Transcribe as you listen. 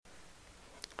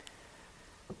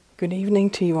Good evening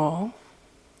to you all.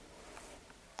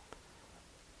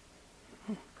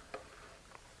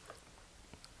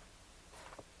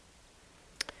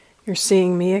 You're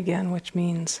seeing me again, which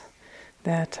means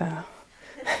that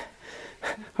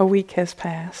a week has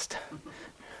passed,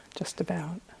 just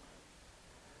about.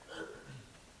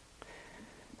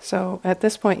 So at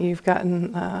this point you've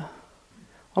gotten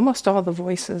almost all the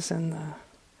voices in the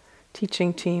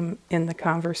teaching team in the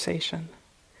conversation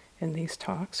in these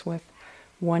talks, with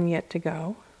one yet to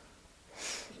go.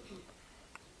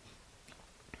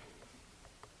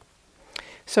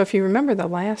 So if you remember the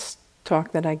last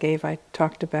talk that I gave, I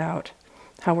talked about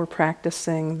how we're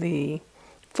practicing the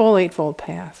full Eightfold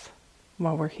Path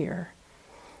while we're here.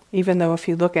 Even though if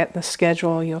you look at the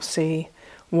schedule, you'll see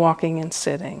walking and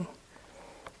sitting.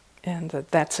 And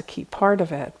that's a key part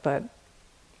of it, but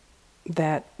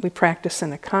that we practice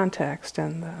in a context,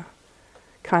 and the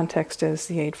context is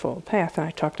the Eightfold Path. And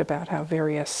I talked about how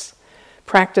various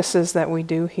practices that we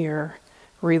do here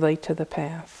relate to the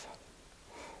path.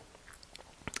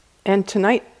 And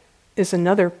tonight is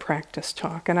another practice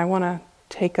talk, and I want to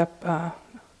take up a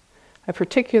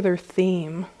particular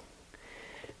theme,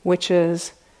 which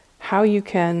is how you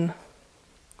can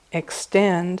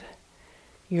extend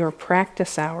your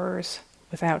practice hours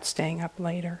without staying up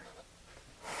later.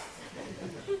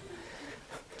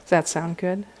 Does that sound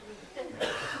good?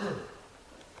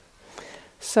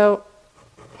 So,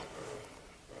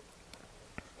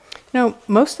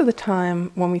 most of the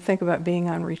time when we think about being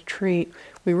on retreat,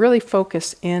 we really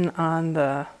focus in on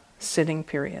the sitting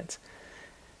periods.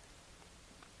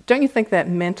 Don't you think that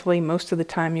mentally most of the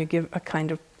time you give a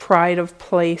kind of pride of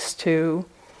place to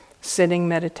sitting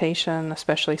meditation,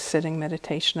 especially sitting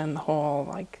meditation in the hall,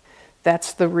 like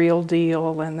that's the real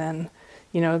deal, and then,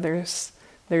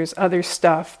 there's other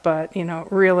stuff, but,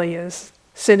 it really is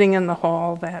sitting in the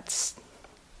hall, that's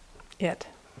it.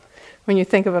 When you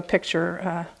think of a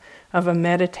picture of a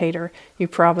meditator, you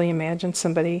probably imagine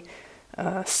somebody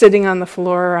sitting on the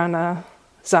floor on a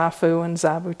zafu and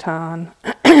zabuton,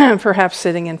 perhaps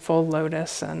sitting in full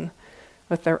lotus and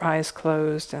with their eyes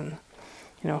closed and,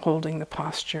 holding the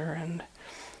posture, and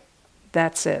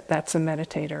that's it. That's a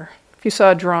meditator. If you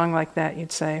saw a drawing like that,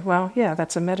 you'd say, well, yeah,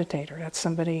 that's a meditator. That's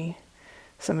somebody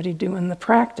doing the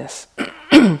practice.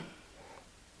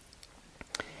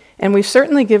 And we've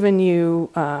certainly given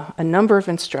you a number of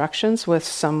instructions, with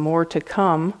some more to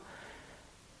come,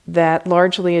 that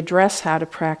largely address how to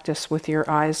practice with your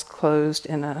eyes closed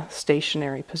in a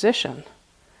stationary position.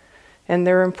 And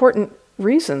there are important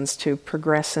reasons to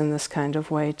progress in this kind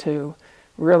of way, to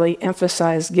really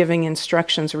emphasize giving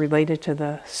instructions related to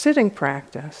the sitting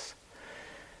practice,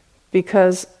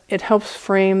 because it helps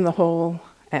frame the whole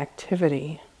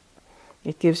activity.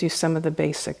 It gives you some of the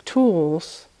basic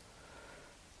tools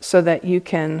so that you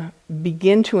can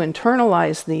begin to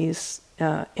internalize these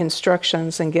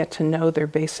instructions and get to know their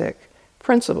basic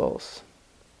principles.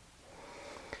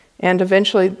 And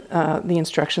eventually the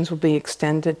instructions will be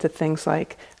extended to things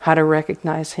like how to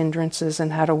recognize hindrances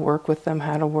and how to work with them,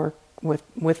 how to work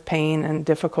with pain and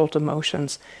difficult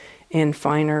emotions in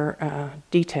finer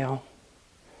detail.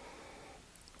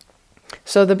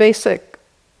 So the basic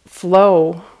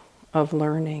flow of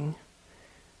learning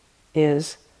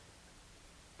is,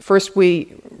 first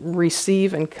we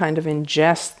receive and kind of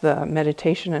ingest the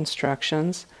meditation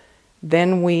instructions,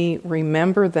 then we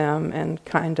remember them and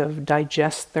kind of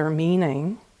digest their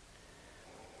meaning.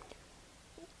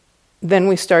 Then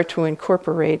we start to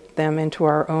incorporate them into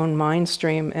our own mind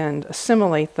stream and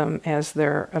assimilate them as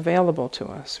they're available to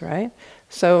us, right?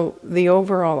 So the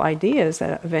overall idea is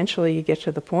that eventually you get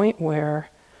to the point where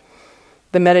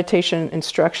the meditation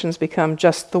instructions become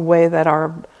just the way that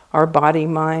our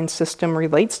body-mind system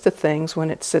relates to things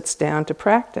when it sits down to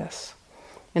practice.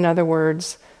 In other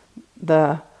words,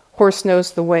 the horse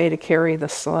knows the way to carry the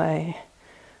sleigh.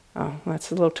 Oh,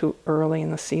 that's a little too early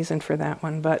in the season for that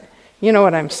one, but you know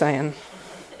what I'm saying.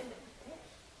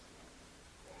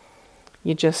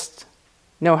 You just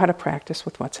know how to practice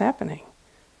with what's happening.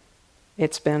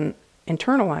 It's been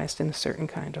internalized in a certain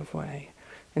kind of way.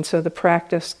 And so the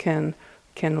practice can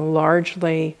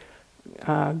largely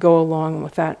go along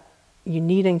without you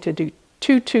needing to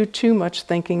do too much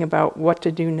thinking about what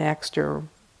to do next, or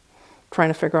trying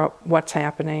to figure out what's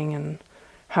happening and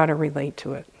how to relate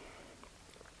to it.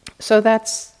 So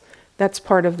that's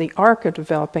part of the arc of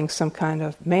developing some kind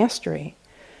of mastery.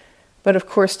 But of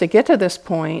course, to get to this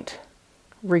point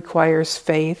requires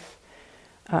faith,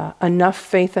 enough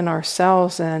faith in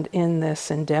ourselves and in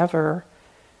this endeavor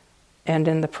and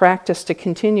in the practice to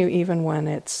continue even when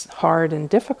it's hard and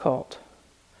difficult.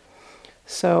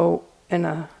 So in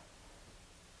a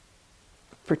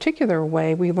particular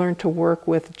way, we learn to work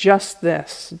with just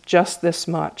this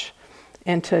much,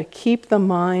 and to keep the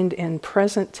mind in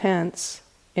present tense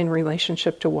in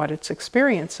relationship to what it's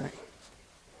experiencing.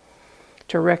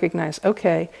 To recognize,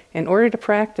 okay, in order to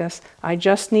practice, I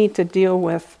just need to deal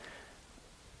with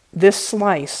this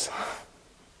slice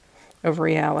of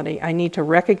reality. I need to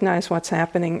recognize what's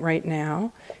happening right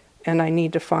now, and I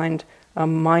need to find a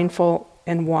mindful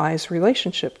and wise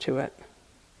relationship to it,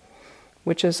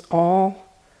 which is all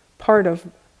part of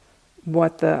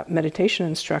what the meditation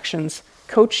instructions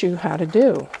coach you how to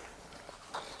do.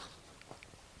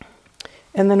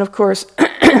 And then, of course,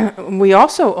 we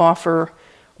also offer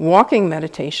walking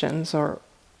meditations or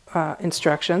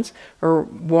instructions, or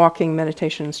walking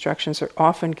meditation instructions are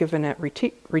often given at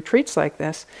retreats like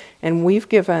this. And we've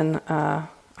given,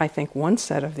 I think, one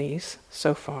set of these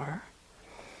so far.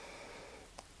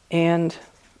 And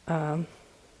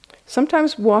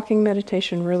sometimes walking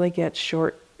meditation really gets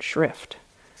short shrift,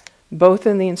 both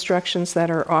in the instructions that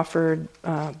are offered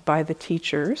by the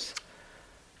teachers,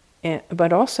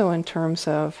 but also in terms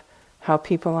of how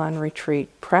people on retreat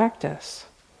practice.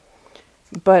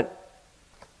 But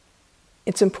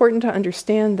it's important to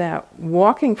understand that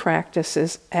walking practice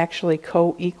is actually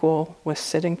co-equal with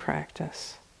sitting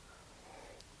practice.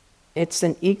 It's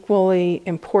an equally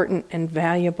important and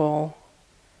valuable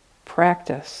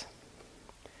practice.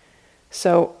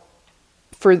 So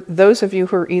for those of you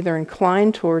who are either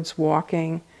inclined towards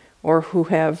walking or who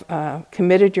have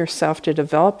committed yourself to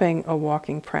developing a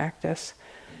walking practice,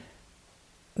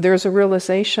 there's a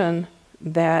realization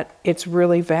that it's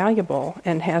really valuable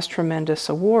and has tremendous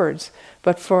rewards.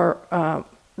 But for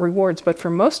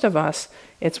most of us,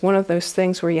 it's one of those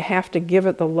things where you have to give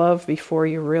it the love before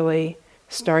you really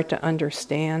start to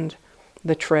understand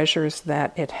the treasures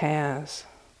that it has.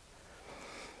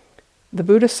 The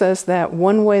Buddha says that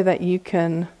one way that you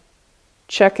can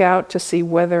check out to see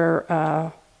whether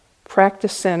a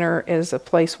practice center is a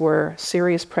place where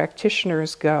serious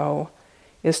practitioners go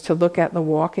is to look at the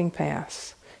walking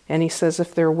paths. And he says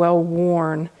if they're well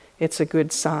worn, it's a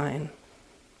good sign.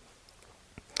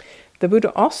 The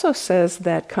Buddha also says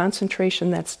that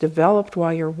concentration that's developed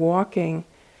while you're walking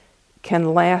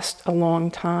can last a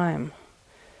long time.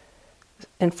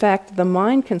 In fact, the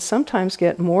mind can sometimes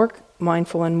get more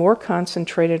mindful and more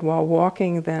concentrated while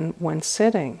walking than when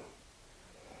sitting.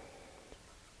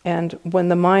 And when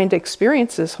the mind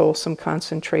experiences wholesome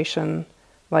concentration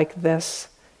like this,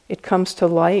 it comes to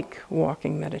like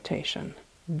walking meditation.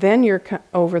 Then you're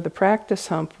over the practice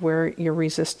hump where you're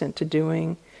resistant to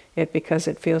doing it because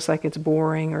it feels like it's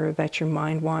boring or that your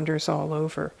mind wanders all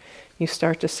over. You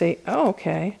start to say, oh,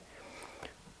 okay,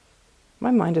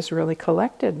 my mind is really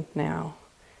collected now.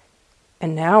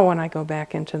 And now when I go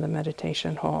back into the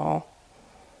meditation hall,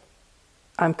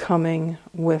 I'm coming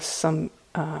with some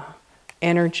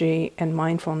energy and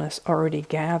mindfulness already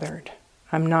gathered.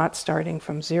 I'm not starting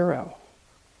from zero.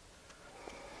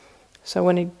 So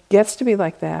when it gets to be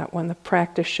like that, when the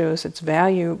practice shows its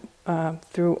value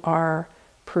through our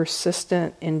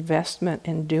persistent investment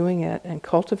in doing it and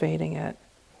cultivating it,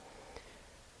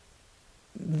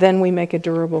 then we make a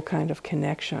durable kind of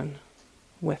connection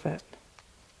with it.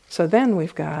 So then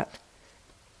we've got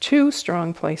two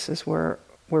strong places where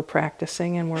we're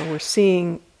practicing and where we're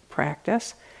seeing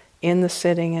practice, in the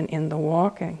sitting and in the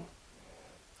walking.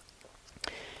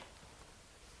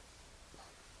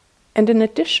 And an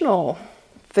additional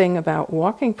thing about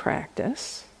walking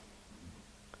practice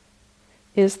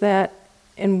is that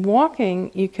in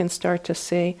walking you can start to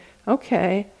see,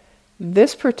 okay,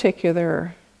 this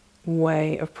particular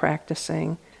way of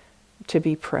practicing to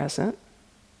be present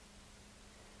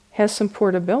has some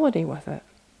portability with it.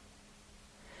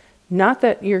 Not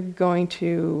that you're going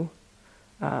to,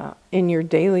 in your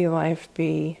daily life,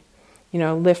 be,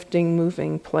 lifting,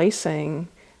 moving, placing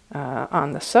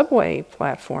on the subway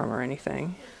platform or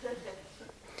anything,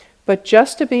 but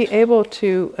just to be able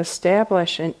to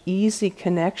establish an easy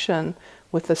connection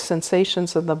with the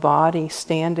sensations of the body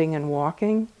standing and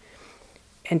walking,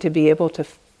 and to be able to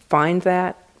find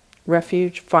that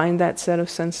refuge, find that set of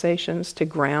sensations, to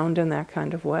ground in that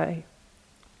kind of way,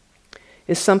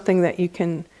 is something that you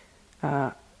can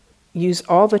use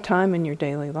all the time in your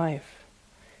daily life.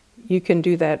 You can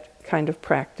do that kind of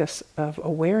practice of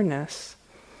awareness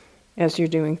as you're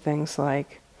doing things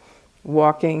like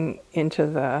walking into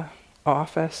the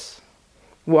office,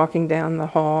 walking down the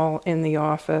hall in the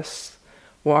office,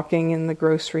 walking in the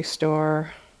grocery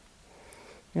store,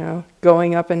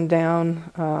 going up and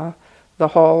down the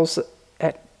halls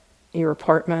at your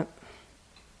apartment,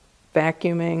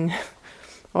 vacuuming,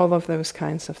 all of those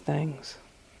kinds of things.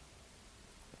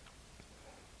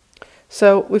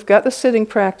 So we've got the sitting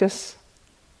practice,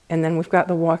 and then we've got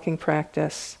the walking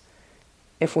practice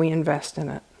if we invest in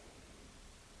it.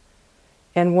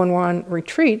 And when we're on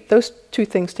retreat, those two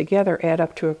things together add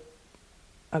up to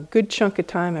a good chunk of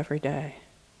time every day.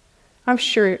 I'm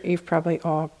sure you've probably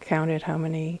all counted how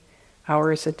many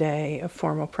hours a day of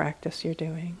formal practice you're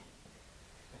doing.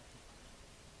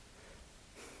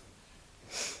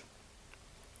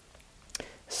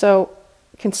 So,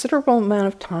 considerable amount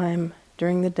of time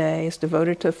during the day is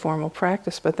devoted to formal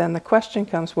practice, but then the question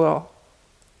comes, well,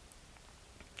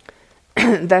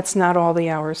 that's not all the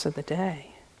hours of the day,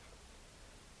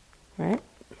 right?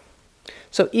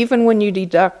 So even when you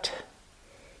deduct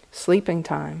sleeping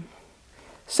time,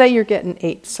 say you're getting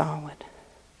 8 solid.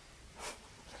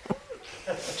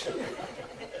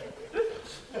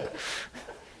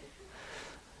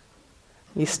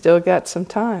 You still got some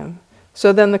time.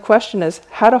 So then the question is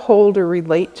how to hold or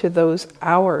relate to those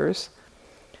hours.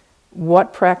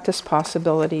 What practice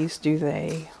possibilities do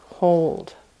they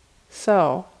hold?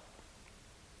 So,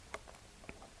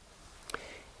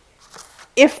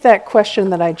 if that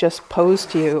question that I just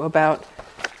posed to you about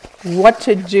what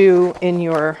to do in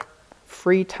your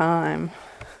free time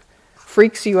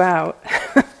freaks you out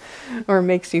or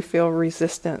makes you feel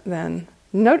resistant, then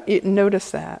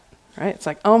notice that, right? It's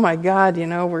like, oh my God,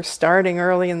 we're starting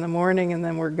early in the morning and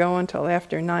then we're going till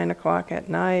after 9 o'clock at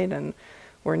night and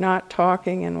we're not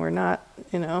talking and we're not,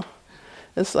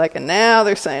 it's like, and now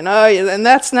they're saying, oh, and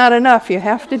that's not enough. You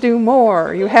have to do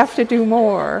more. You have to do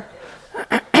more.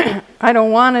 I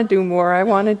don't want to do more. I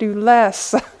want to do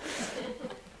less.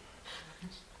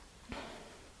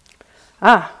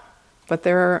 But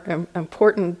there are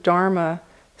important Dharma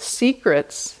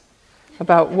secrets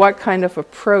about what kind of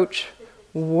approach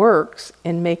works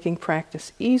in making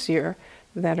practice easier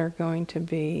that are going to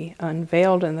be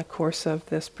unveiled in the course of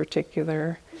this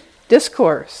particular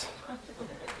discourse.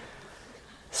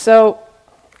 So,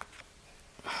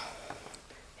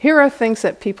 here are things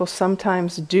that people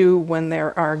sometimes do when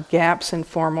there are gaps in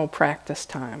formal practice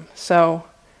time. So,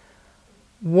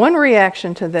 one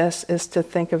reaction to this is to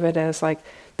think of it as like,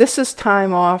 this is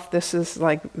time off, this is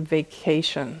like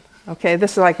vacation. Okay,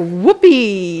 this is like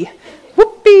whoopee,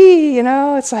 whoopee,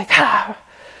 it's like,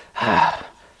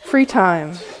 free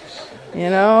time,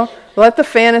 let the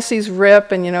fantasies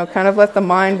rip and, kind of let the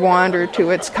mind wander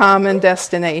to its common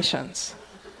destinations,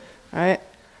 right?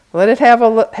 Let it have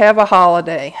a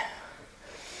holiday.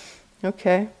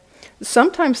 Okay.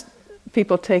 Sometimes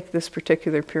people take this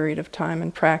particular period of time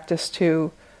and practice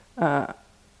to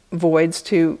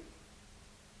voids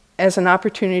as an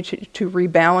opportunity to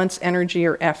rebalance energy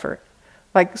or effort.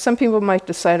 Like some people might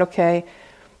decide, okay,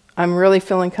 I'm really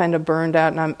feeling kind of burned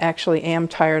out and I'm actually am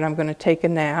tired. I'm going to take a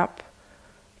nap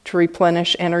to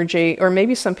replenish energy. Or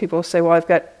maybe some people say, well, I've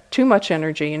got too much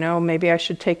energy, maybe I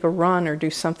should take a run or do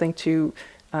something to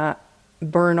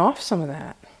burn off some of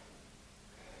that.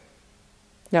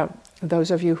 Now,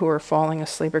 those of you who are falling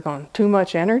asleep are going, too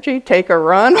much energy? Take a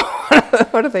run?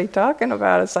 What are they talking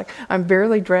about? It's like, I'm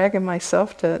barely dragging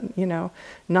myself to,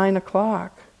 9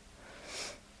 o'clock.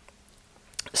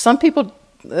 Some people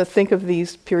think of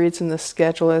these periods in the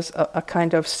schedule as a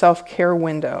kind of self-care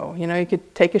window. You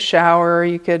could take a shower,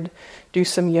 you could do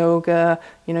some yoga,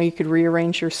 you could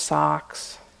rearrange your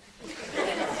socks.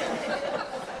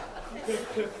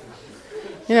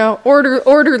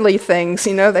 Orderly things,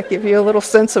 that give you a little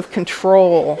sense of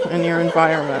control in your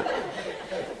environment.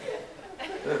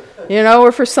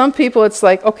 Or for some people it's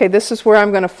like, okay, this is where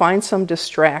I'm going to find some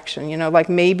distraction, like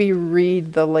maybe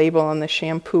read the label on the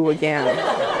shampoo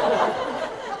again.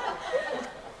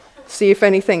 See if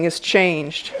anything has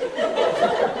changed.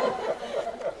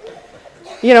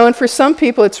 And for some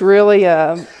people it's really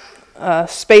a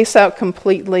space out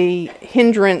completely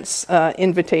hindrance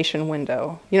invitation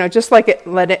window. Just like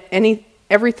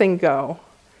everything go,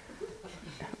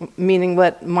 meaning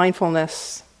let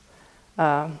mindfulness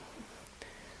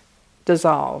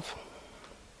dissolve.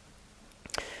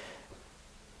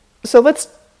 So let's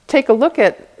take a look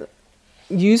at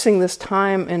using this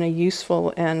time in a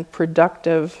useful and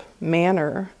productive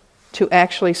manner to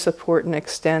actually support and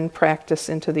extend practice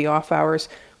into the off hours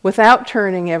without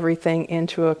turning everything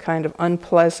into a kind of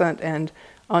unpleasant and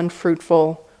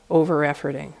unfruitful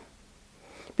over-efforting.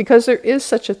 Because there is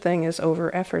such a thing as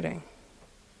over-efforting.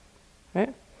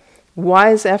 Right?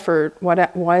 Wise effort,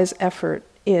 what wise effort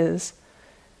is,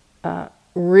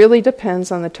 really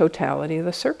depends on the totality of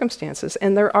the circumstances.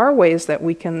 And there are ways that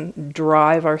we can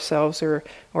drive ourselves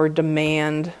or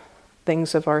demand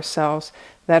things of ourselves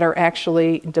that are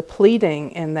actually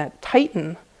depleting and that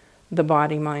tighten the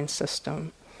body-mind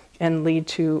system and lead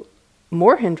to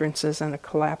more hindrances and a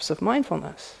collapse of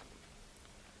mindfulness.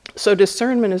 So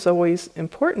discernment is always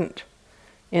important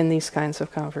in these kinds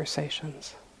of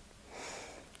conversations.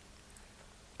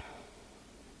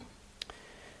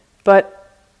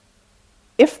 But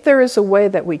if there is a way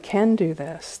that we can do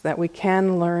this, that we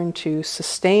can learn to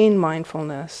sustain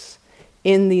mindfulness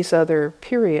in these other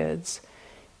periods,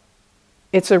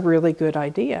 it's a really good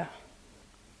idea.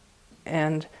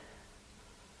 And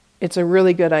it's a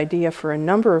really good idea for a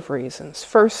number of reasons.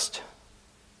 First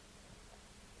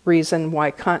reason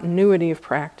why continuity of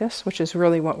practice, which is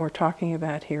really what we're talking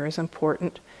about here, is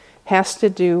important, has to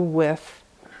do with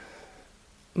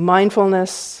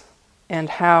mindfulness and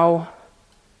how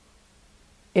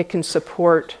it can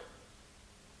support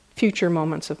future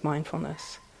moments of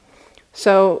mindfulness.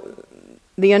 So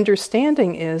the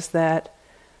understanding is that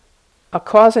a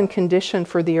cause and condition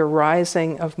for the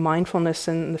arising of mindfulness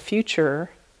in the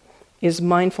future is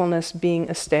mindfulness being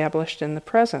established in the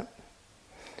present.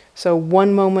 So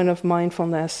one moment of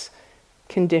mindfulness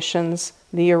conditions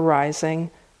the arising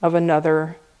of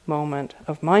another moment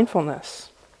of mindfulness.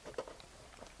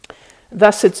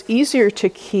 Thus, it's easier to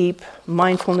keep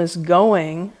mindfulness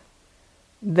going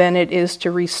than it is to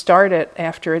restart it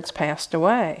after it's passed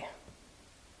away.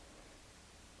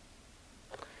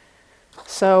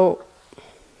 So,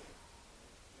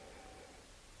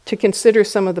 to consider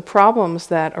some of the problems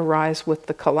that arise with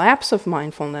the collapse of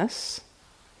mindfulness,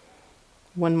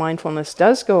 when mindfulness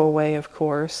does go away, of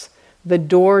course, the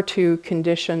door to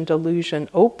conditioned delusion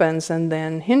opens and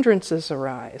then hindrances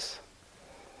arise.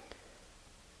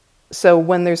 So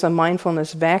when there's a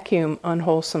mindfulness vacuum,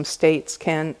 unwholesome states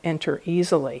can enter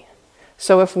easily.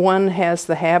 So if one has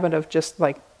the habit of just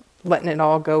like letting it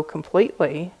all go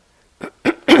completely,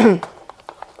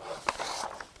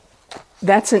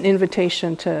 that's an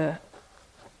invitation to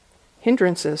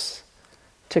hindrances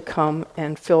to come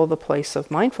and fill the place of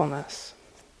mindfulness.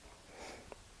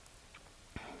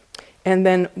 And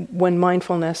then when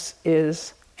mindfulness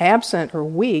is absent or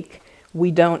weak,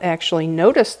 we don't actually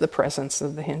notice the presence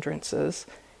of the hindrances,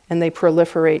 and they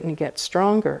proliferate and get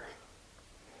stronger.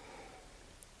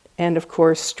 And of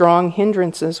course, strong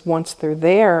hindrances, once they're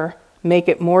there, make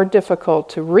it more difficult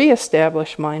to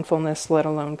reestablish mindfulness, let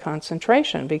alone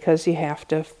concentration, because you have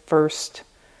to first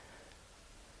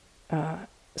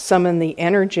summon the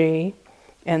energy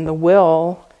and the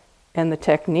will and the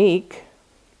technique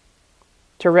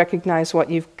to recognize what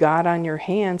you've got on your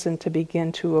hands and to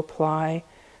begin to apply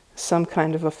some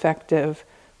kind of effective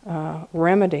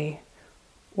remedy,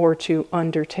 or to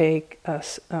undertake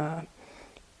a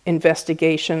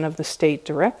investigation of the state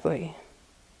directly.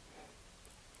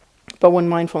 But when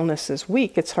mindfulness is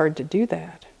weak, it's hard to do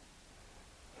that.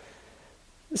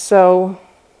 So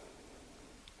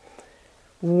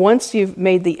once you've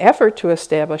made the effort to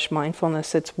establish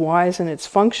mindfulness, it's wise and it's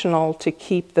functional to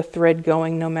keep the thread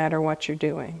going no matter what you're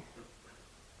doing.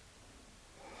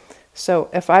 So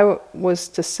if I was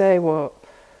to say, well,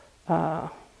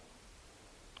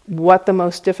 what the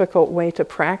most difficult way to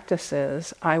practice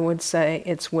is, I would say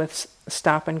it's with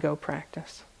stop and go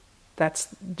practice. That's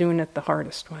doing it the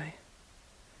hardest way.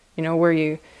 You know, where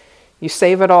you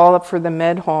save it all up for the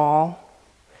med hall,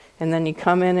 and then you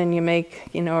come in and you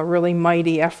make, a really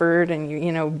mighty effort, and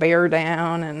you bear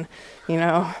down, and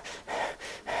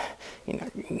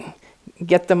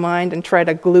get the mind and try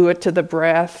to glue it to the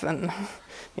breath, and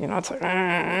it's like,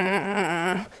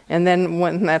 and then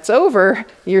when that's over,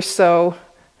 you're so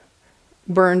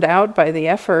burned out by the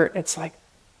effort, it's like,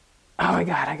 oh my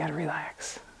God, I gotta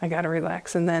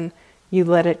relax, and then you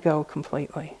let it go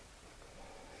completely.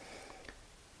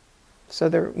 So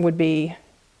there would be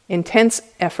intense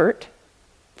effort,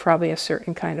 probably a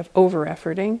certain kind of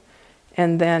over-efforting,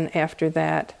 and then after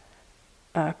that,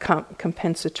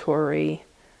 compensatory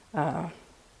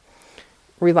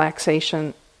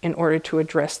relaxation in order to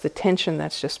address the tension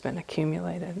that's just been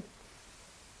accumulated.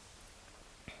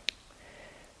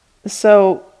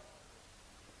 So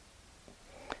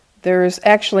there's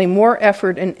actually more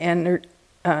effort and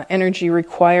energy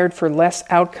required for less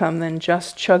outcome than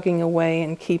just chugging away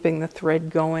and keeping the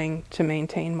thread going to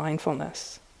maintain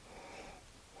mindfulness.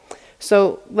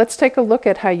 So let's take a look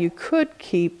at how you could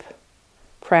keep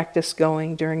practice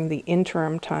going during the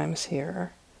interim times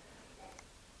here.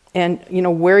 And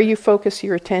where you focus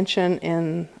your attention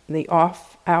in the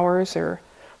off hours, or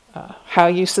how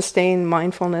you sustain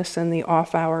mindfulness in the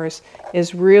off hours,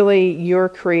 is really your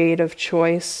creative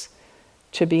choice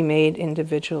to be made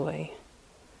individually.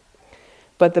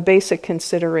 But the basic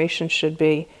consideration should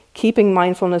be keeping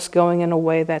mindfulness going in a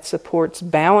way that supports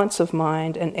balance of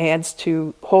mind and adds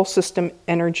to whole system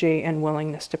energy and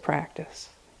willingness to practice.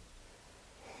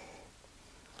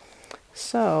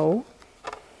 So,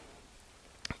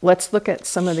 let's look at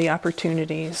some of the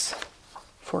opportunities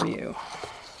for you.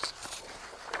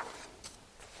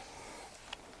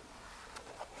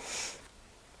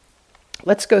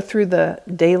 Let's go through the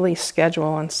daily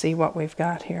schedule and see what we've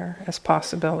got here as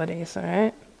possibilities, all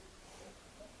right?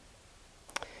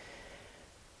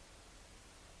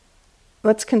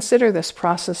 Let's consider this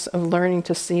process of learning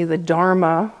to see the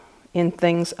Dharma in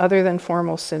things other than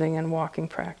formal sitting and walking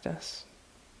practice.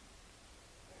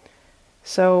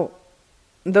 So,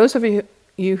 those of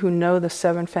you who know the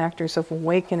 7 factors of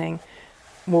awakening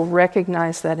will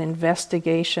recognize that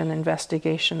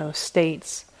investigation of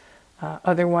states,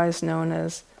 otherwise known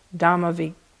as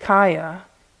Dhammavikaya,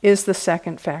 is the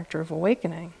 2nd factor of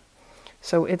awakening.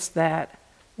 So it's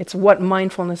what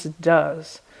mindfulness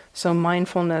does. So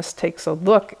mindfulness takes a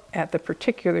look at the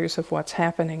particulars of what's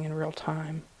happening in real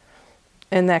time.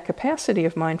 And that capacity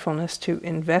of mindfulness to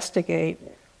investigate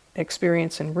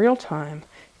experience in real time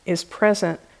is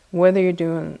present whether you're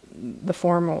doing the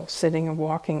formal sitting and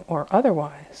walking or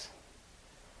otherwise.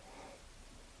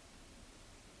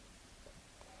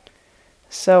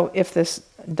 So if this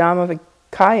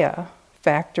Dhammavikaya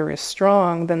factor is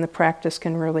strong, then the practice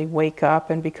can really wake up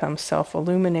and become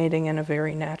self-illuminating in a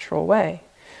very natural way.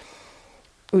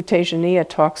 U Tejaniya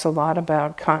talks a lot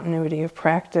about continuity of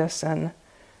practice and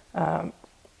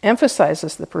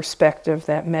emphasizes the perspective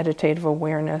that meditative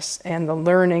awareness and the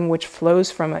learning which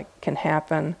flows from it can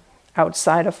happen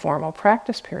outside of formal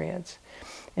practice periods.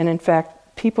 And in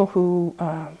fact, people who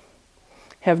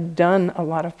have done a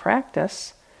lot of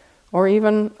practice, or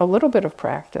even a little bit of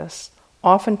practice,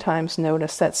 oftentimes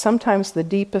notice that sometimes the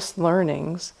deepest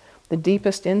learnings, the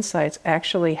deepest insights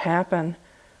actually happen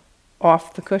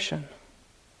off the cushion.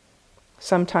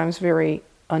 Sometimes very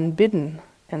unbidden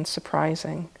and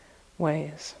surprising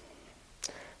ways.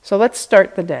 So let's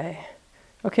start the day.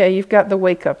 Okay, you've got the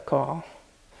wake-up call.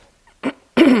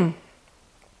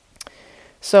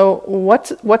 So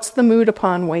what's the mood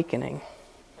upon wakening?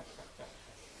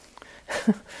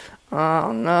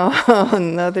 Oh no,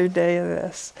 another day of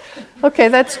this. Okay,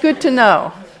 that's good to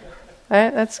know.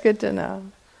 Right? That's good to know.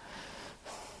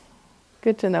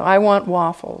 Good to know. I want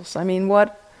waffles. I mean,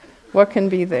 what can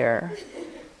be there?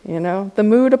 You know, the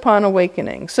mood upon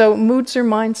awakening. So moods are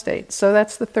mind states. So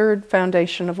that's the 3rd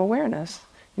foundation of awareness.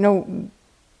 You know,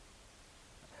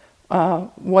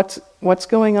 what's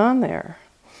going on there?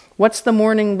 What's the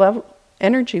morning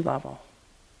energy level?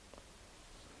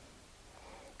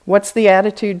 What's the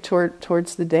attitude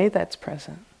towards the day that's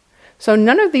present? So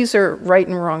none of these are right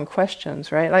and wrong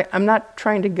questions, right? I'm not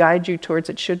trying to guide you towards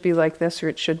it should be like this or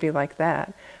it should be like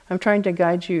that. I'm trying to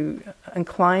guide you,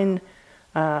 incline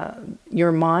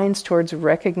your minds towards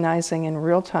recognizing in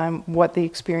real time what the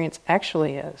experience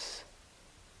actually is.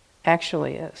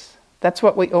 Actually is. That's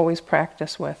what we always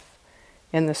practice with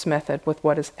in this method, with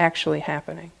what is actually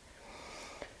happening.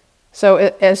 So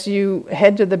as you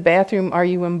head to the bathroom, are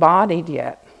you embodied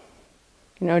yet?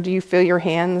 You know, do you feel your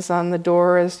hands on the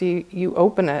door as you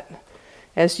open it?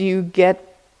 As you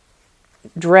get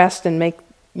dressed and make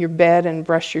your bed and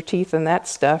brush your teeth and that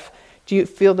stuff, do you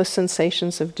feel the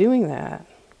sensations of doing that?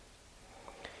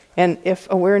 And if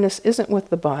awareness isn't with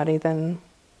the body, then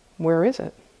where is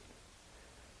it?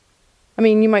 I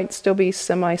mean, you might still be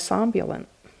semi-somnolent.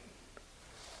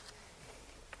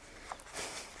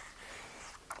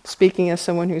 Speaking as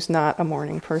someone who's not a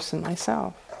morning person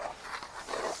myself.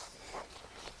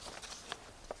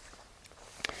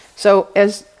 So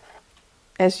as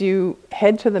you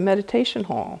head to the meditation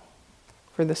hall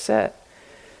for the sit,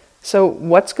 so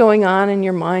what's going on in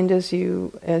your mind as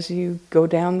you go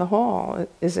down the hall?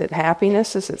 Is it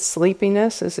happiness? Is it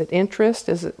sleepiness? Is it interest?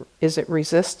 Is it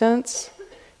resistance?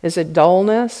 Is it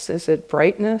dullness? Is it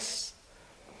brightness?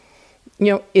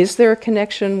 You know, is there a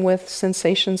connection with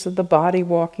sensations of the body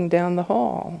walking down the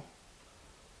hall?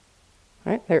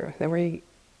 Right? There we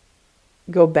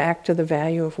go back to the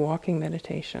value of walking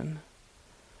meditation.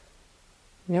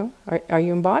 You know, are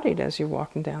you embodied as you're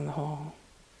walking down the hall?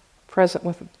 Present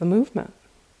with the movement.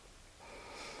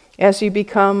 As you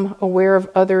become aware of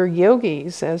other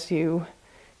yogis, as you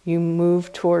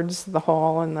move towards the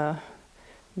hall in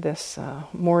this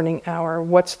morning hour,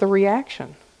 what's the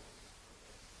reaction,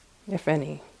 if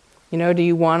any? You know, do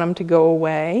you want them to go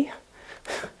away?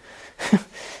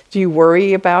 Do you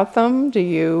worry about them? Do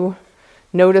you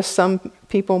notice some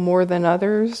people more than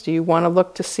others? Do you want to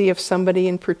look to see if somebody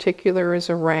in particular is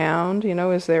around? You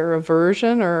know, is there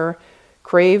aversion or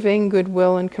craving,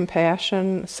 goodwill and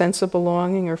compassion, sense of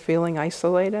belonging or feeling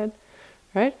isolated?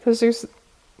 Right? Because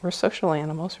we're social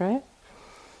animals, right?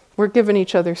 We're giving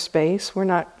each other space. We're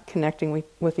not connecting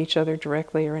with each other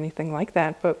directly or anything like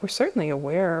that, but we're certainly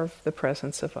aware of the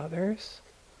presence of others.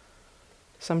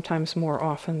 sometimes more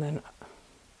often than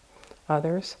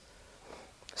others.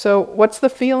 So what's the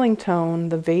feeling tone,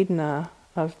 the Vedana,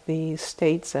 of these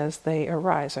states as they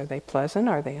arise? Are they pleasant?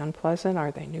 Are they unpleasant?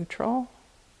 Are they neutral?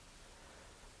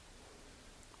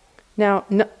 Now,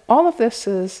 all of this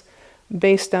is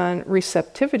based on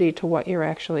receptivity to what you're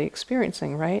actually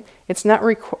experiencing, right? It's not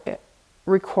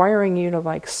requiring you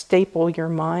to staple your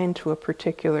mind to a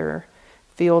particular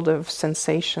field of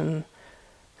sensations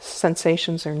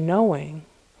or knowing.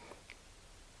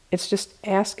 It's just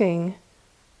asking,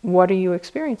 what are you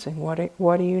experiencing? What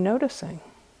are you noticing?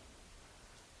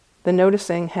 The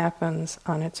noticing happens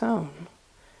on its own.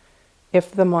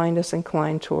 If the mind is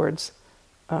inclined towards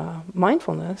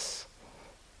mindfulness,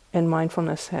 and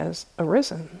mindfulness has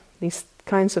arisen, these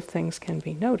kinds of things can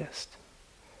be noticed.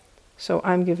 So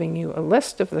I'm giving you a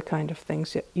list of the kind of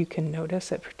things that you can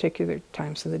notice at particular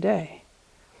times of the day.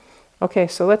 Okay,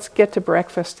 so let's get to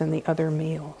breakfast and the other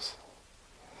meals.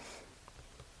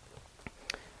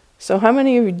 So how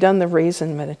many of you have done the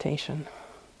raisin meditation?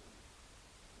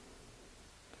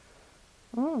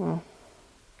 Oh,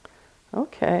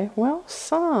 okay. Well,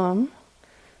 some,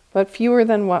 but fewer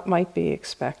than what might be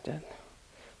expected.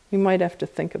 You might have to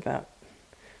think about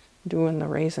doing the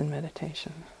raisin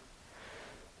meditation.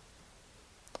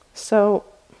 So,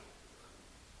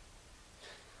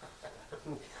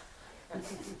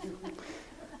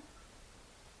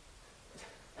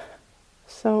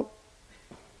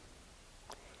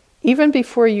 even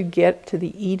before you get to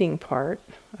the eating part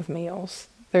of meals,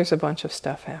 there's a bunch of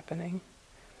stuff happening.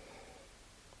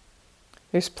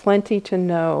 There's plenty to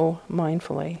know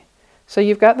mindfully. So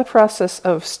you've got the process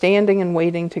of standing and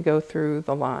waiting to go through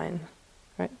the line,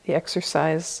 right? The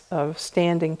exercise of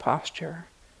standing posture.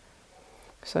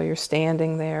 So you're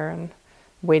standing there and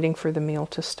waiting for the meal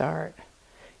to start.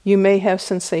 You may have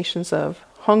sensations of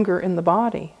hunger in the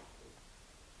body.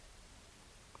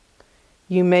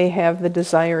 You may have the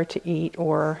desire to eat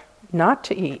or not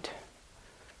to eat,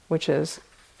 which is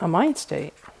a mind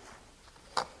state.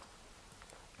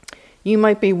 You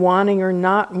might be wanting or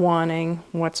not wanting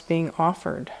what's being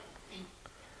offered.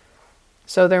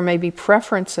 So there may be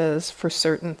preferences for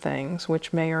certain things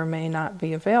which may or may not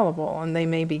be available, and they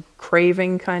may be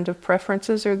craving kind of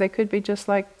preferences, or they could be just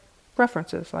like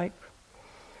preferences, like,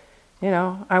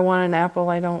 I want an apple,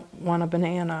 I don't want a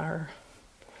banana, or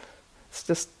it's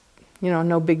just,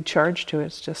 no big charge to it.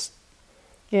 It's just,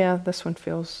 this one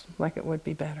feels like it would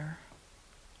be better.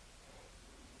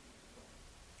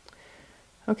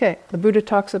 Okay, the Buddha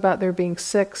talks about there being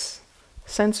 6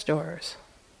 sense doors.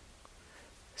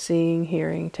 Seeing,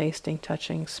 hearing, tasting,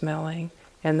 touching, smelling,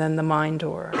 and then the mind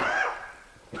door.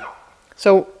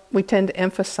 So we tend to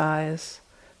emphasize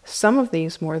some of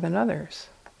these more than others.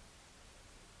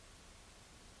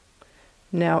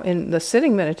 Now, in the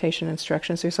sitting meditation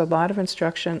instructions, there's a lot of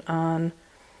instruction on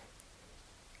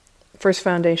first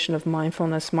foundation of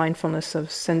mindfulness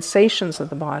of sensations of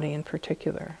the body in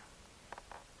particular.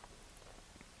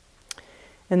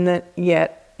 And that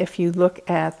yet, if you look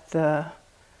at the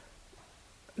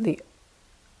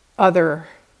other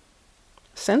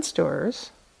sense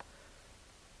doors,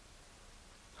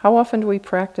 how often do we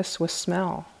practice with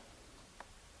smell?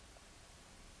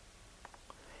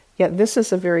 Yet this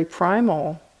is a very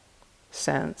primal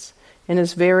sense and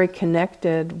is very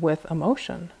connected with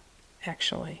emotion,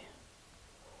 actually.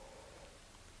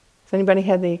 Has anybody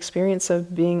had the experience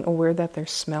of being aware that they're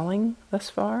smelling thus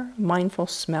far? Mindful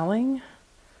smelling?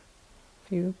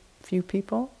 Few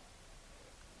people?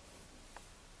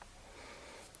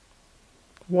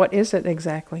 What is it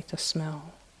exactly to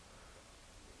smell?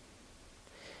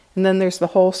 And then there's the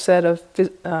whole set of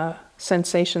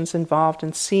sensations involved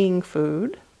in seeing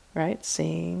food, right?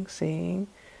 Seeing,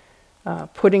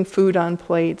 putting food on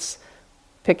plates,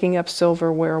 picking up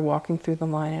silverware, walking through the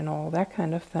line and all that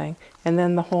kind of thing. And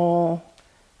then the whole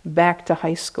back to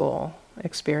high school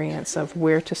experience of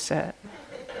where to sit.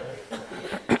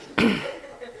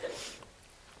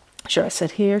 Should I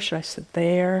sit here? Should I sit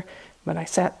there? But I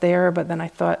sat there, but then I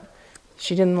thought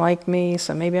she didn't like me,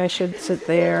 so maybe I should sit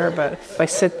there. But if I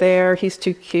sit there, he's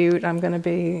too cute. I'm going to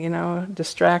be,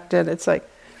 distracted. It's like,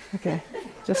 okay,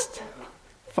 just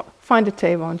find a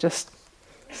table and just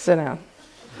sit down.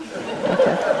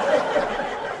 Okay.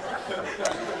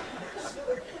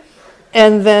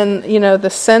 And then, the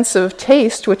sense of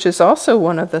taste, which is also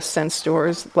one of the sense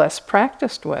doors less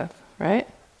practiced with, right?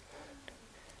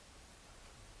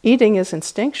 Eating is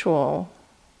instinctual.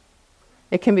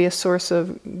 It can be a source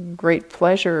of great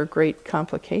pleasure or great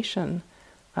complication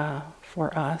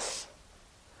for us.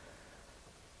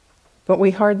 But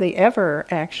we hardly ever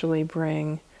actually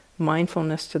bring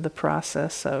mindfulness to the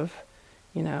process of,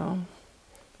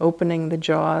 opening the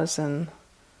jaws and,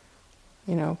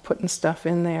 putting stuff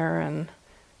in there and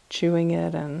chewing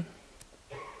it and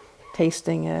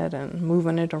tasting it and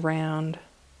moving it around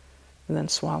and then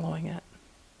swallowing it.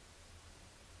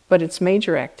 But it's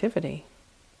major activity.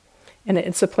 And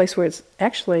it's a place where it's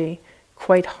actually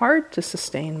quite hard to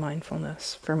sustain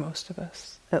mindfulness for most of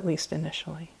us, at least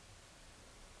initially.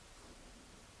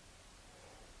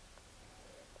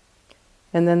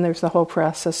 And then there's the whole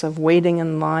process of waiting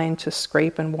in line to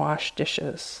scrape and wash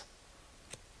dishes,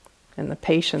 and the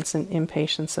patience and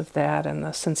impatience of that, and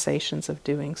the sensations of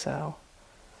doing so.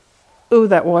 Ooh,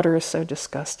 that water is so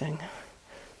disgusting.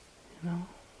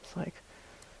 It's like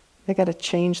they got to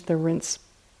change the rinse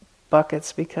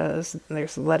buckets because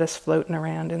there's lettuce floating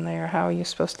around in there. How are you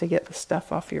supposed to get the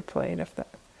stuff off your plate if that?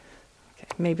 Okay,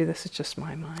 maybe this is just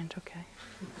my mind. Okay.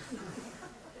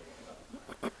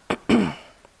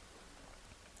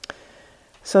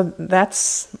 So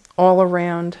that's all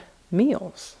around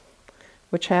meals,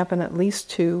 which happen at least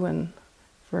 2, and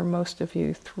for most of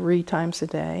you 3 times a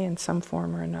day in some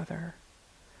form or another.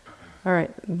 All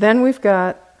right, then we've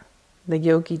got the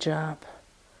yogi job.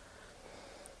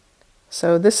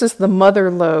 So this is the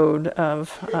mother lode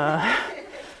of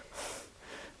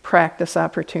practice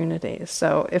opportunities.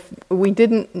 So if we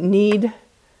didn't need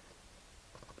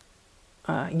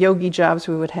yogi jobs,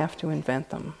 we would have to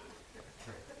invent them.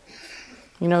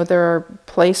 There are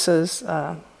places,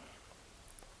 and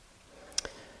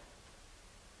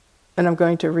I'm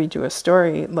going to read you a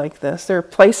story like this. There are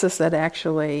places that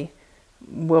actually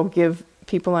will give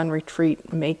people on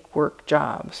retreat make work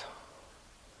jobs.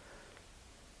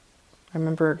 I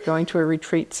remember going to a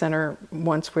retreat center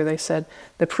once where they said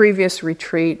the previous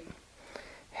retreat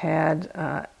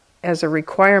had as a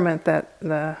requirement that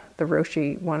the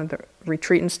Roshi wanted the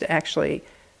retreatants to actually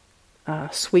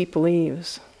sweep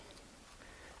leaves.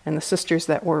 And the sisters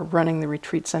that were running the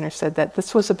retreat center said that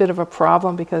this was a bit of a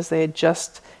problem because they had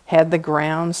just had the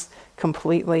grounds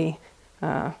completely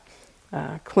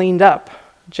cleaned up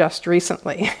just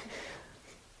recently.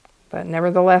 But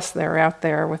nevertheless, they're out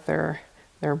there with their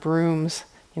brooms,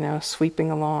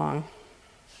 sweeping along.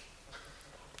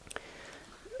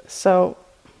 So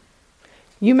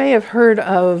you may have heard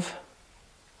of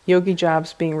yogi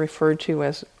jobs being referred to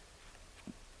as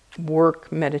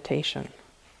work meditation.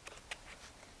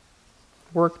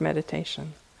 Work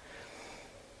meditation.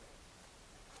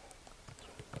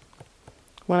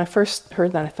 When I first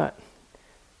heard that, I thought,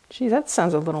 gee, that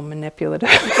sounds a little manipulative.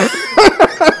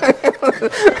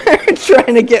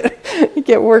 Trying to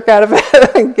get work out of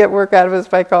it, get work out of us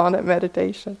by calling it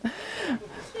meditation.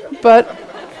 But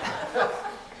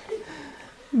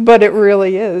it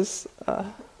really is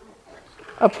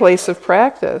a place of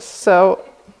practice. So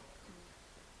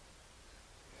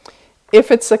if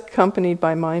it's accompanied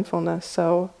by mindfulness,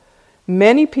 so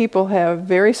many people have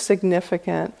very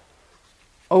significant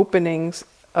openings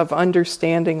of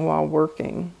understanding while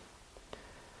working.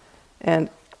 And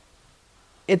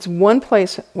it's one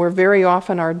place where very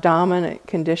often our dominant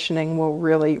conditioning will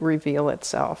really reveal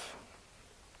itself.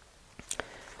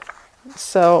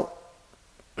 So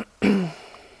I'll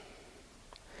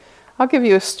give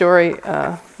you a story.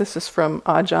 This is from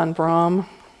Ajahn Brahm.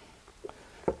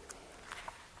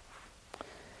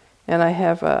 And I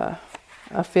have a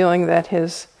feeling that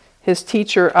his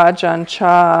teacher, Ajahn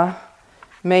Chah,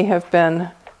 may have been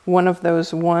one of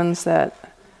those ones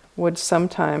that would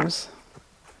sometimes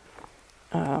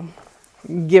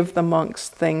give the monks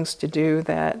things to do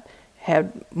that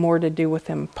had more to do with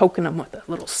him poking them with a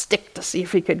little stick to see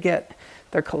if he could get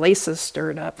their kilesas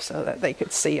stirred up so that they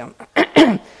could see him.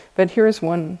 But here's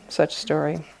one such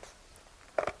story.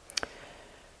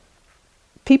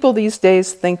 People these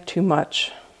days think too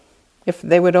much. If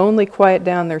they would only quiet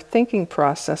down their thinking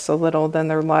process a little, then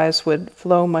their lives would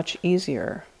flow much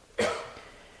easier.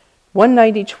 One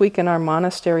night each week in our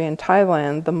monastery in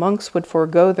Thailand, the monks would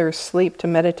forego their sleep to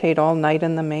meditate all night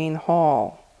in the main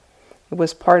hall. It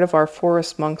was part of our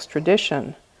forest monks'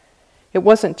 tradition. It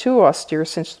wasn't too austere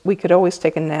since we could always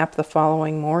take a nap the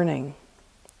following morning.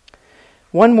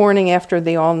 One morning after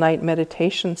the all-night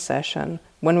meditation session,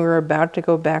 when we were about to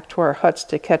go back to our huts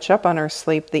to catch up on our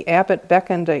sleep, the abbot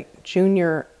beckoned a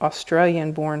junior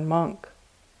Australian-born monk.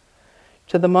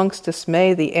 To the monk's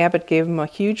dismay, the abbot gave him a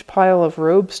huge pile of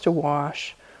robes to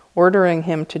wash, ordering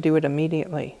him to do it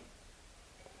immediately.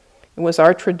 It was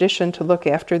our tradition to look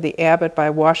after the abbot by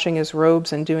washing his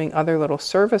robes and doing other little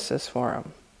services for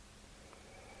him.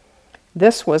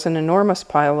 This was an enormous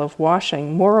pile of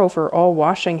washing. Moreover, all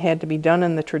washing had to be done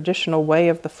in the traditional way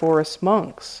of the forest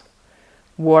monks.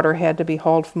 Water had to be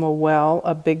hauled from a well,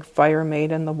 a big fire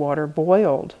made, and the water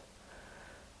boiled.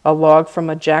 A log from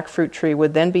a jackfruit tree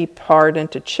would then be pared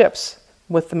into chips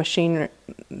with the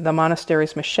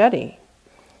monastery's machete.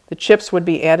 The chips would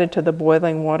be added to the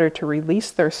boiling water to release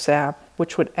their sap,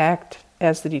 which would act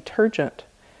as the detergent.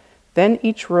 Then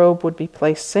each robe would be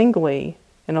placed singly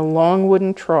in a long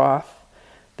wooden trough,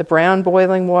 the brown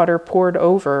boiling water poured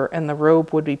over, and the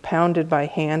robe would be pounded by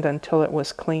hand until it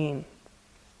was clean.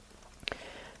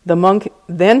 The monk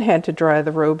then had to dry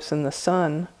the robes in the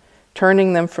sun,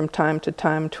 turning them from time to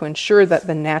time to ensure that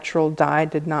the natural dye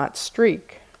did not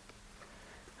streak.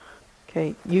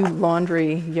 Okay, you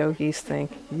laundry yogis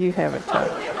think you have it tough.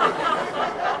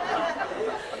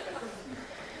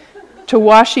 To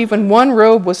wash even one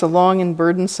robe was a long and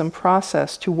burdensome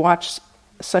process. To wash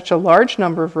such a large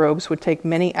number of robes would take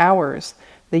many hours.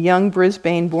 The young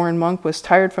Brisbane-born monk was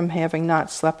tired from having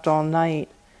not slept all night.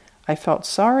 I felt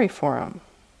sorry for him.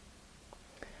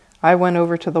 I went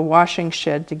over to the washing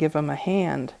shed to give him a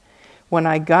hand. When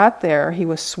I got there, he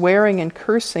was swearing and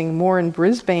cursing more in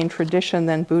Brisbane tradition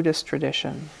than Buddhist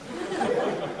tradition.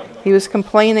 He was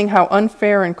complaining how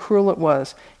unfair and cruel it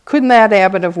was. Couldn't that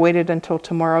abbot have waited until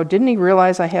tomorrow? Didn't he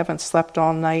realize I haven't slept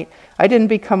all night? I didn't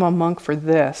become a monk for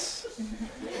this.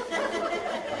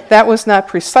 That was not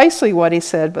precisely what he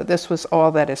said, but this was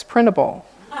all that is printable.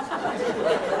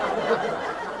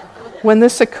 When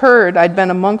this occurred, I'd been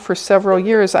a monk for several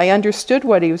years. I understood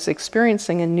what he was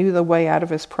experiencing and knew the way out of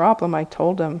his problem. I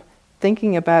told him,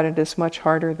 thinking about it is much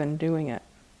harder than doing it.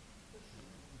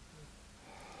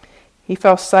 He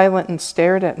fell silent and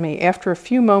stared at me. After a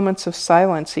few moments of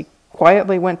silence, he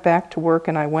quietly went back to work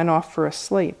and I went off for a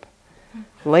sleep.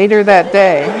 Later that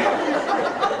day,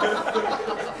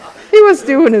 he was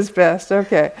doing his best,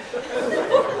 okay.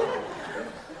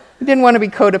 He didn't want to be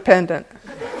codependent.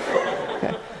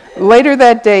 Later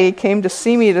that day, he came to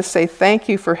see me to say thank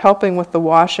you for helping with the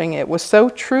washing. It was so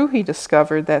true, he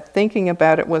discovered, that thinking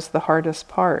about it was the hardest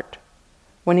part.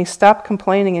 When he stopped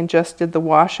complaining and just did the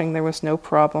washing, there was no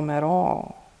problem at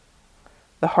all.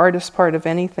 The hardest part of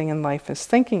anything in life is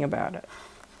thinking about it.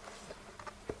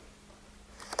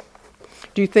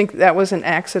 Do you think that was an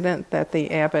accident that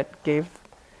the abbot gave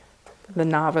the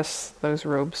novice those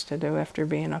robes to do after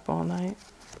being up all night?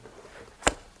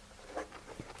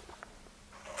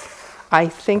 I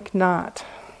think not.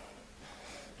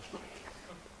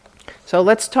 So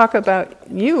let's talk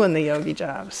about you and the yogi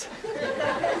jobs.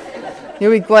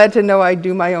 You'll be glad to know I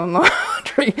do my own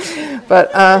laundry.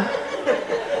 But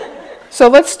so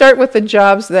let's start with the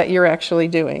jobs that you're actually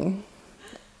doing.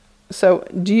 So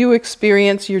do you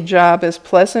experience your job as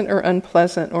pleasant or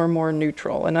unpleasant or more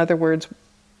neutral? In other words,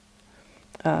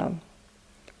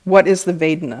 what is the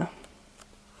Vedana?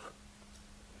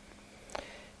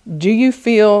 Do you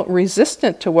feel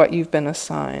resistant to what you've been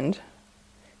assigned?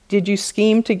 Did you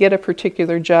scheme to get a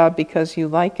particular job because you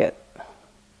like it?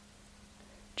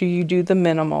 Do you do the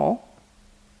minimal?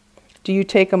 Do you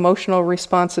take emotional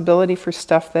responsibility for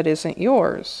stuff that isn't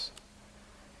yours?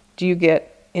 Do you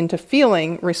get into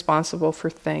feeling responsible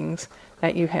for things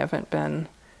that you haven't been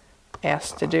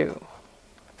asked to do?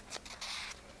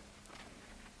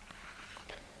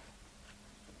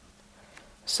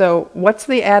 So what's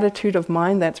the attitude of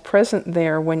mind that's present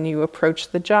there when you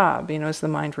approach the job? Is the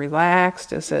mind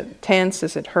relaxed? Is it tense?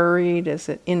 Is it hurried? Is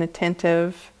it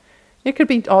inattentive? It could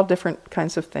be all different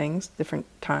kinds of things, different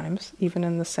times, even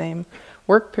in the same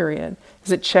work period.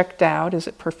 Is it checked out? Is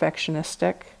it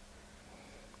perfectionistic?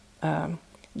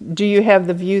 Do you have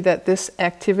the view that this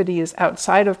activity is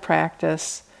outside of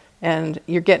practice and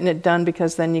you're getting it done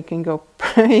because then you can go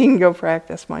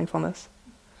practice mindfulness?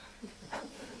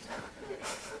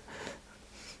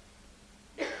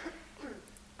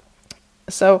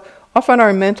 So often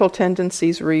our mental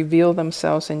tendencies reveal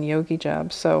themselves in yogi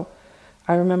jobs. So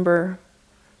I remember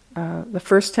the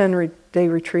first 10-day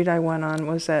retreat I went on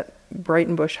was at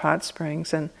Brighton Bush Hot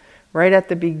Springs, and right at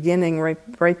the beginning,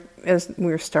 right as we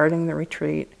were starting the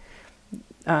retreat,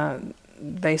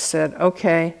 they said,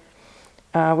 okay,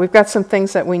 we've got some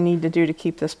things that we need to do to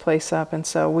keep this place up, and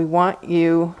so we want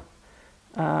you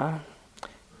to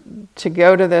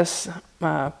go to this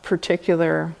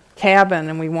particular cabin,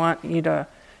 and we want you to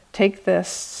take this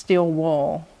steel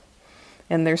wool,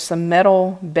 and there's some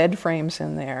metal bed frames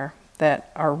in there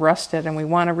that are rusted, and we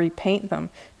want to repaint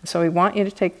them. And so we want you to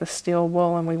take the steel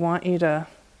wool, and we want you to,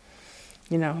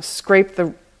 scrape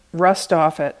the rust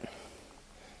off it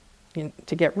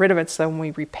to get rid of it, so when we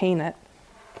repaint it,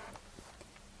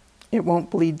 it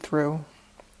won't bleed through.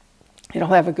 It'll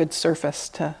have a good surface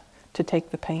to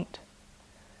take the paint.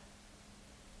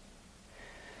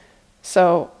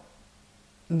 So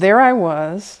there I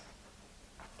was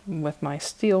with my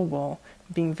steel wool,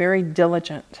 being very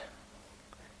diligent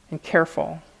and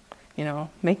careful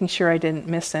making sure I didn't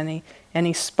miss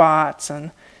any spots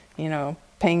and,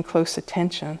 paying close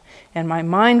attention. And my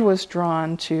mind was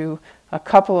drawn to a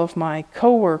couple of my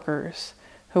coworkers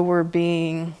who were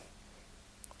being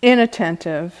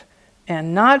inattentive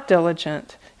and not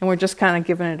diligent, and we're just kind of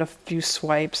giving it a few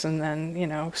swipes and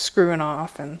then, screwing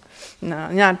off and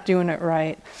not doing it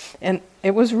right. And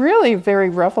it was really very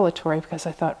revelatory because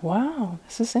I thought, wow,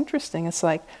 this is interesting. It's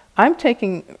like, I'm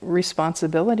taking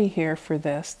responsibility here for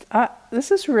this.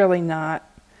 This is really not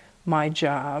my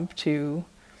job to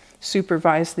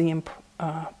supervise the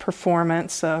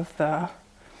performance of the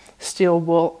steel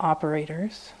wool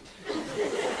operators.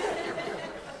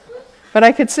 But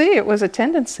I could see it was a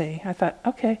tendency. I thought,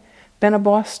 okay, been a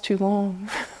boss too long.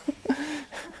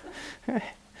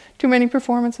 Too many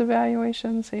performance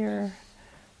evaluations here.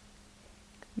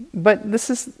 But this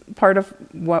is part of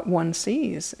what one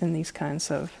sees in these kinds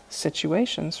of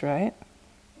situations, right?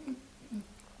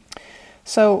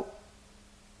 So,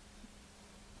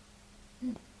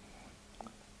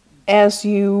 as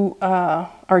you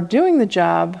are doing the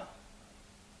job,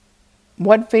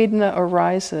 what Vedana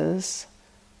arises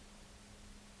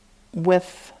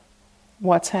with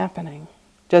what's happening?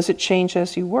 Does it change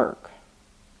as you work?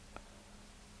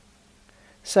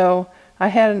 So I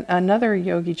had another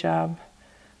yogi job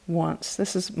once.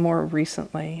 This is more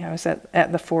recently. I was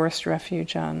at the forest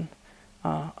refuge on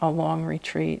a long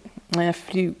retreat. And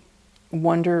if you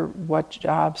wonder what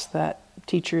jobs that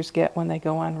teachers get when they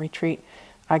go on retreat,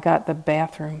 I got the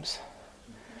bathrooms.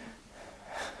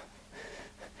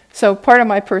 So part of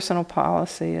my personal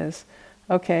policy is,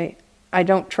 okay, I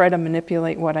don't try to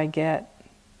manipulate what I get.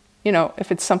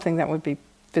 If it's something that would be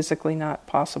physically not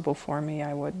possible for me,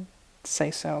 I would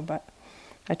say so, but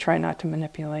I try not to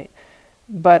manipulate.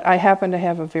 But I happen to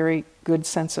have a very good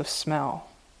sense of smell.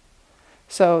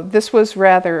 So this was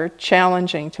rather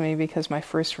challenging to me because my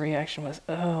first reaction was,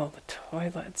 oh, the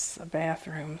toilets, the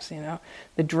bathrooms,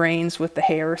 the drains with the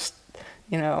hair,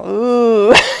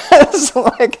 ooh. It's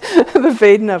like the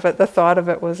Vedana of it, the thought of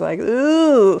it was like,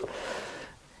 ooh.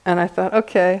 And I thought,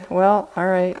 okay, well, all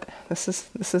right, this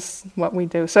is what we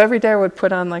do. So every day I would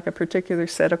put on like a particular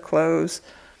set of clothes,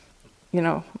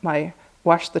 my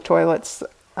wash the toilets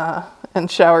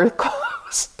and shower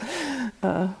clothes.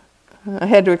 I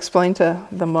had to explain to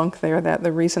the monk there that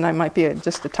the reason I might be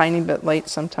just a tiny bit late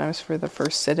sometimes for the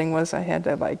first sitting was I had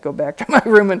to go back to my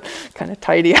room and kind of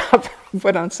tidy up and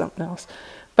put on something else.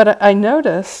 But I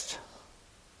noticed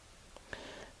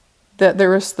that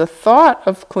there was the thought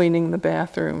of cleaning the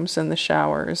bathrooms and the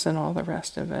showers and all the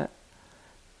rest of it,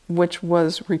 which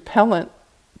was repellent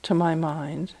to my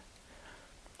mind.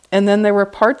 And then there were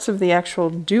parts of the actual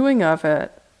doing of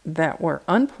it that were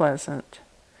unpleasant.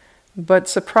 But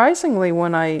surprisingly,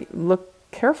 when I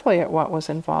looked carefully at what was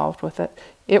involved with it,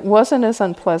 it wasn't as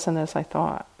unpleasant as I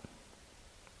thought.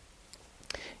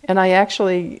 And I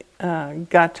actually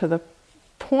got to the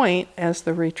point as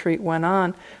the retreat went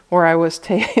on where I was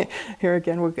here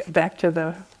again we're back to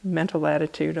the mental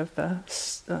attitude of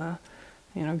the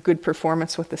good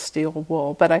performance with the steel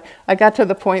wool, but I got to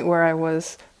the point where I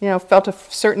was felt a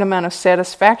certain amount of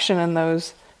satisfaction in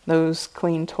those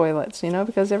clean toilets,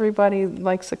 because everybody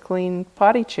likes a clean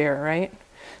potty chair, right?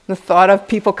 The thought of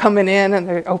people coming in and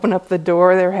they open up the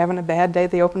door, they're having a bad day,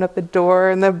 they open up the door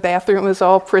and the bathroom is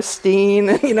all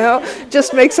pristine,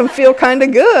 just makes them feel kind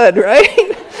of good,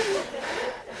 right?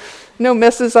 No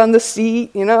messes on the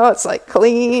seat, it's like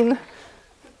clean.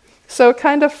 So it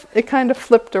kind of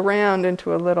flipped around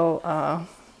into a little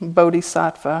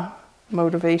bodhisattva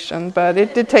motivation, but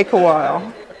it did take a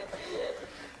while.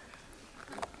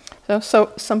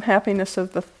 So some happiness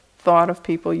of the thought of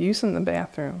people using the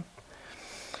bathroom.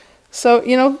 So,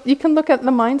 you can look at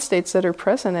the mind states that are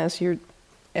present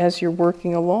as you're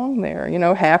working along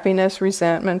there. Happiness,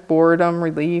 resentment, boredom,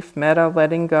 relief, metta,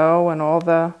 letting go, and all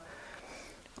the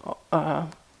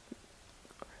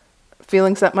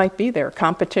feelings that might be there.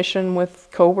 Competition with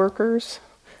coworkers.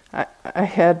 I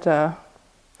had a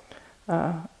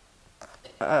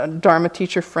Dharma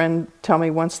teacher friend tell me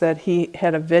once that he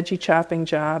had a veggie chopping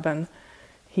job, and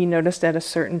he noticed at a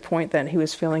certain point that he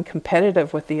was feeling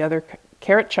competitive with the other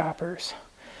carrot choppers,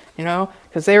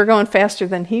 because they were going faster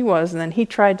than he was, and then he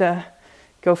tried to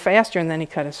go faster, and then he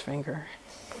cut his finger.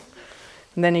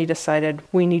 And then he decided,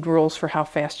 we need rules for how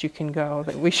fast you can go,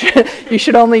 that you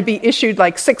should only be issued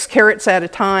like 6 carrots at a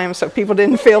time, so people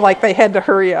didn't feel like they had to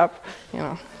hurry up,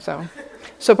 So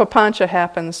papancha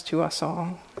happens to us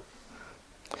all.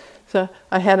 So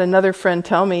I had another friend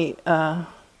tell me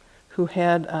who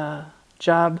had a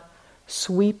job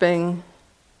sweeping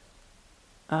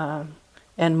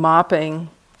and mopping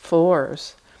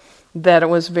floors, that it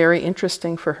was very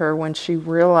interesting for her when she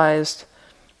realized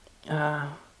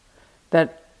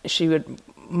that she would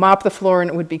mop the floor and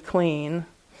it would be clean,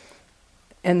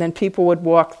 and then people would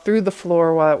walk through the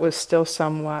floor while it was still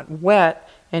somewhat wet,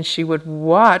 and she would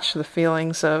watch the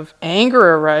feelings of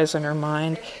anger arise in her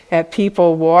mind at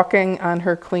people walking on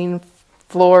her clean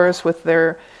floors with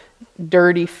their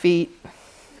dirty feet.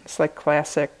 It's like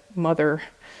classic mother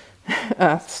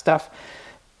stuff.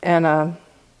 And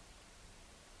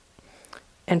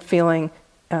feeling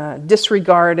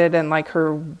disregarded, and like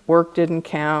her work didn't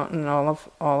count, and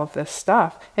all of this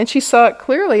stuff. And she saw it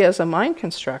clearly as a mind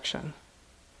construction,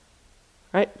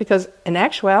 right? Because in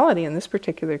actuality, in this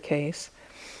particular case,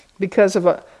 because of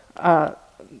a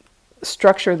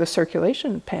structure of the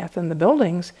circulation path in the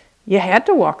buildings, you had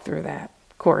to walk through that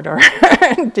corridor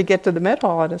to get to the med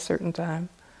hall at a certain time.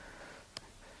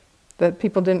 That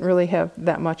people didn't really have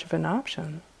that much of an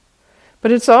option.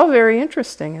 But it's all very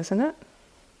interesting, isn't it?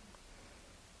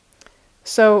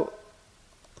 So,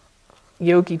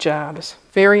 yogi jobs,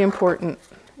 very important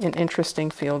and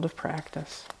interesting field of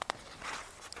practice.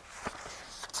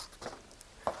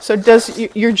 So does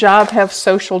your job have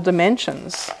social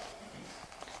dimensions?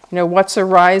 You know, what's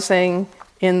arising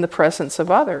in the presence of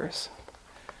others?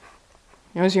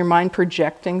 You know, is your mind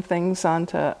projecting things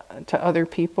onto other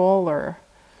people, or...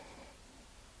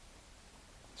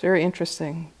 It's very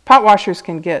interesting. Pot washers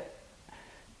can get...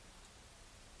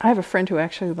 I have a friend who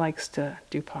actually likes to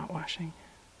do pot washing.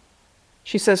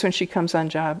 She says when she comes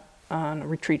on a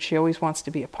retreat, she always wants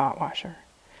to be a pot washer,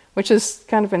 which is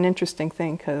kind of an interesting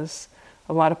thing, because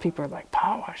a lot of people are like,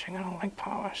 pot washing? I don't like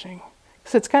pot washing.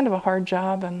 Because it's kind of a hard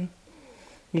job, and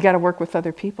you got to work with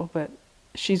other people, but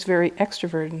she's very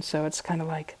extroverted, and so it's kind of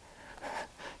like,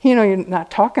 you know, you're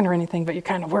not talking or anything, but you're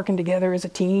kind of working together as a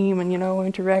team and, you know,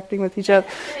 interacting with each other.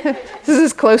 This is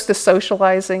as close to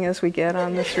socializing as we get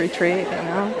on this retreat, you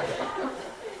know.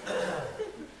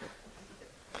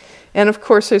 And of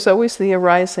course, there's always the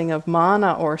arising of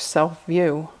mana, or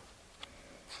self-view,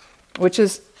 which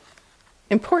is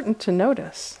important to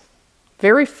notice.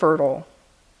 Very fertile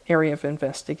area of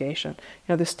investigation.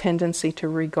 You know, this tendency to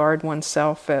regard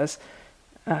oneself as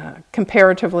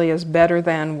comparatively as better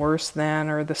than, worse than,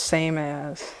 or the same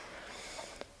as.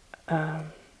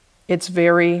 It's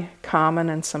very common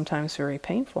and sometimes very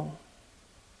painful.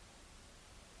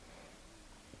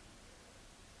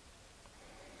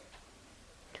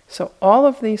 So all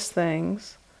of these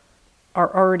things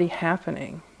are already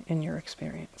happening in your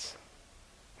experience.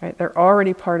 Right? They're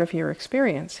already part of your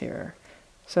experience here.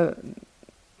 So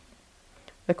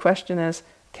the question is,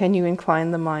 can you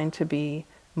incline the mind to be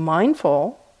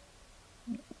mindful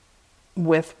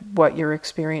with what you're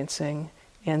experiencing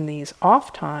in these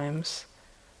off times,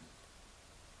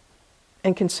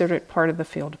 and consider it part of the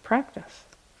field of practice?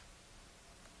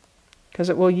 Because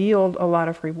it will yield a lot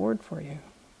of reward for you.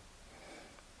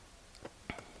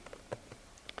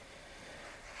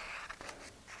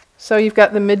 So you've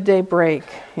got the midday break,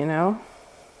 you know.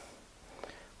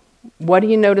 What do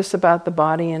you notice about the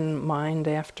body and mind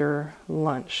after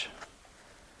lunch?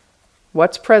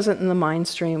 What's present in the mind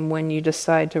stream when you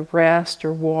decide to rest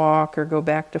or walk or go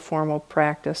back to formal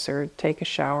practice or take a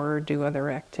shower or do other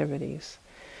activities?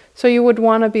 So you would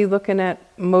want to be looking at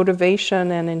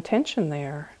motivation and intention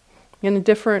there. In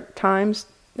different times,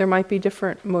 there might be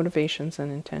different motivations and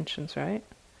intentions, right?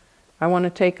 I want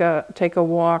to take a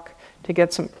walk to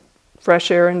get some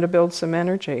fresh air and to build some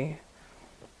energy.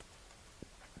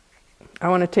 I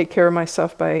want to take care of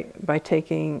myself by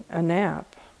taking a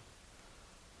nap.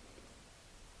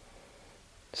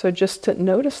 So just to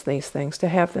notice these things, to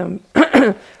have them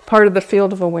part of the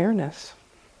field of awareness.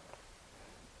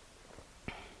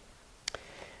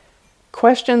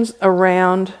 Questions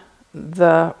around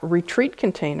the retreat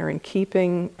container and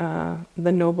keeping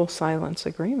the noble silence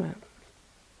agreement.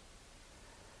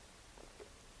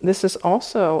 This is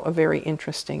also a very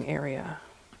interesting area.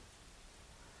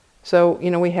 So,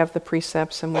 you know, we have the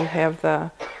precepts and we have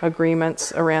the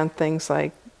agreements around things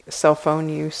like cell phone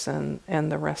use and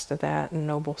the rest of that, and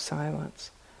noble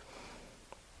silence.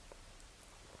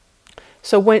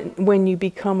 So when you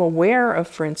become aware of,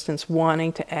 for instance,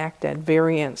 wanting to act at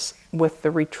variance with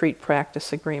the retreat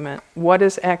practice agreement, what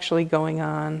is actually going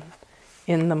on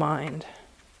in the mind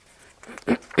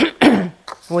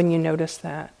when you notice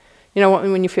that? You know,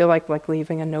 when you feel like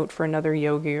leaving a note for another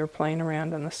yogi or playing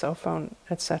around on the cell phone,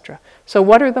 etc. So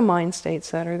what are the mind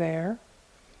states that are there?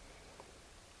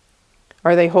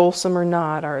 Are they wholesome or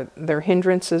not? Are there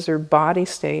hindrances or body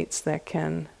states that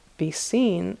can be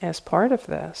seen as part of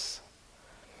this?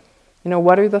 You know,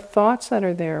 what are the thoughts that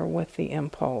are there with the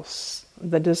impulse?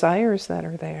 The desires that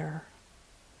are there?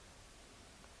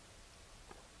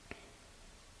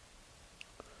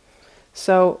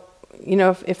 So,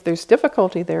 if there's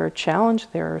difficulty there, a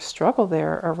challenge there, a struggle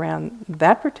there around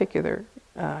that particular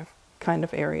kind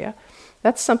of area,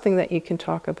 that's something that you can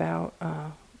talk about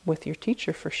with your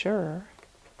teacher for sure.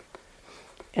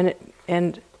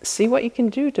 And see what you can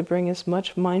do to bring as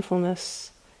much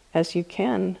mindfulness as you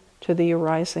can to the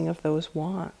arising of those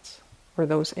wants or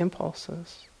those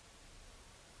impulses.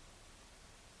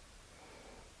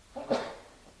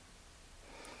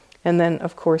 And then,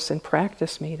 of course, in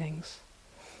practice meetings.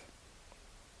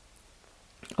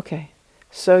 Okay,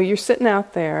 so you're sitting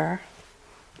out there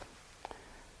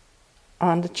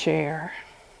on the chair.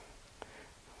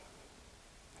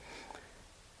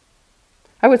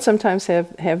 I would sometimes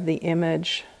have the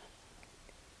image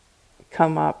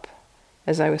come up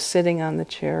as I was sitting on the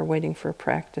chair waiting for a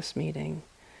practice meeting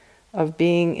of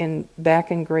being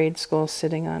back in grade school,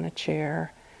 sitting on a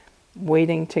chair,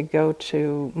 waiting to go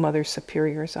to Mother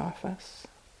Superior's office.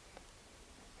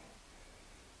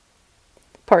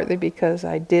 Partly because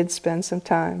I did spend some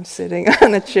time sitting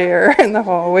on a chair in the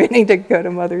hall waiting to go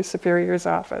to Mother Superior's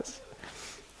office.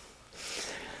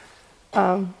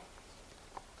 But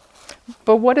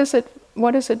what is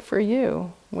it for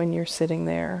you when you're sitting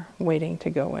there waiting to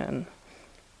go in?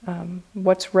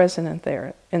 What's resonant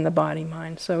there in the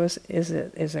body-mind? So is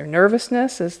there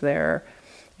nervousness? Is there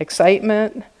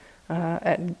excitement?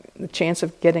 At the chance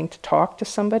of getting to talk to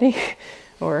somebody,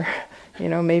 or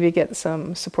maybe get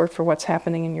some support for what's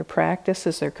happening in your practice?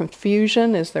 Is there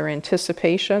confusion? Is there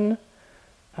anticipation?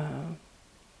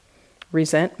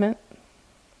 Resentment?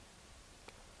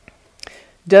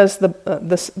 Does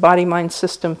this body-mind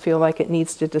system feel like it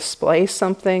needs to display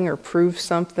something or prove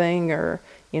something or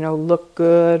look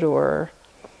good, or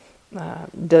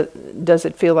does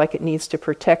it feel like it needs to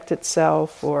protect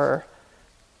itself, or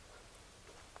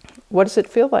what does it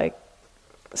feel like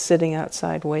sitting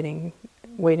outside waiting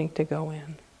to go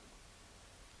in?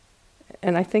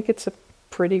 And I think it's a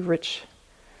pretty rich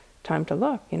time to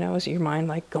look, is your mind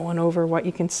like going over what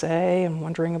you can say and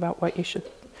wondering about what you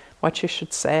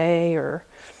should say, or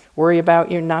worry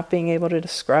about you not being able to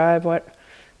describe what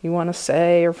you want to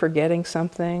say, or forgetting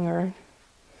something, or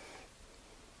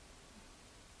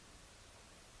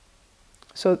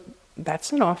so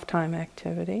that's an off-time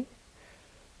activity.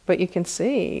 But you can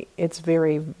see it's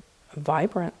very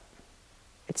vibrant.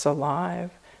 It's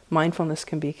alive. Mindfulness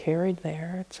can be carried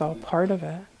there. It's all part of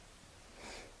it.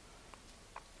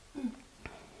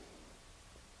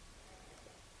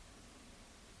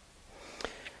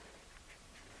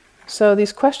 So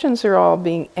these questions are all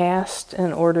being asked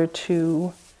in order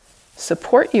to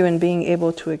support you in being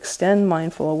able to extend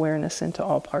mindful awareness into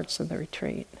all parts of the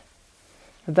retreat.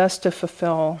 Thus to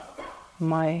fulfill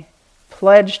my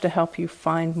pledge to help you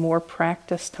find more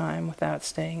practice time without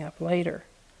staying up later.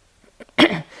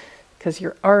 Because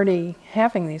you're already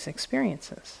having these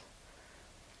experiences.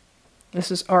 This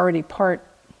is already part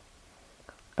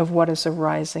of what is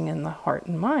arising in the heart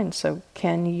and mind. So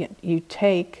can you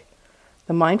take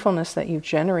the mindfulness that you've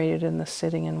generated in the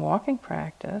sitting and walking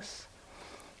practice,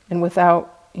 and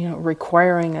without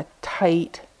requiring a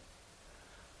tight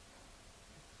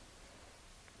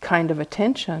kind of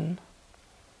attention,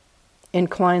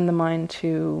 incline the mind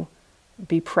to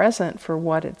be present for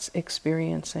what it's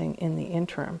experiencing in the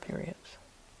interim periods,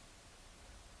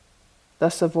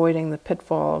 thus avoiding the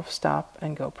pitfall of stop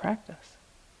and go practice.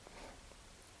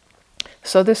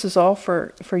 So this is all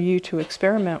for you to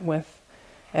experiment with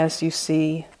as you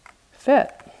see fit.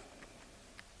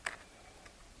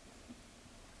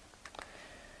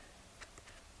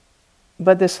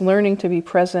 But this learning to be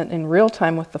present in real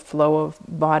time with the flow of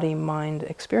body-mind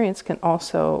experience can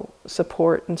also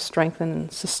support and strengthen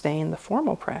and sustain the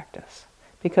formal practice.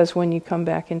 Because when you come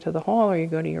back into the hall or you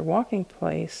go to your walking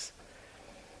place,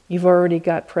 you've already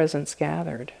got presence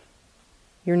gathered.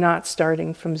 You're not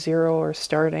starting from zero or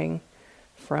starting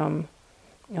from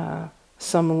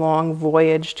some long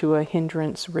voyage to a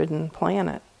hindrance-ridden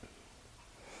planet.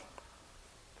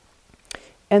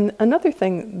 And another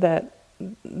thing that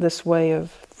this way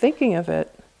of thinking of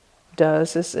it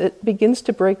does is it begins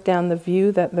to break down the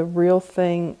view that the real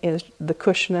thing is the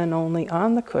cushion and only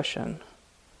on the cushion.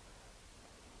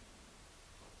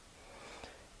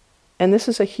 And this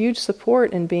is a huge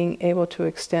support in being able to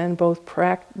extend both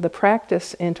the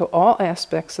practice into all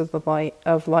aspects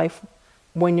of life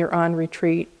when you're on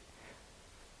retreat,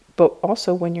 but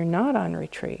also when you're not on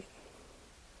retreat.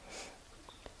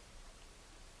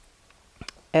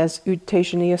 As U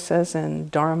Tejaniya says in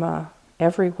Dharma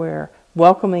Everywhere,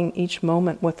 welcoming each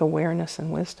moment with awareness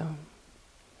and wisdom.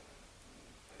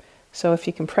 So if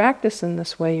you can practice in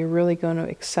this way, you're really going to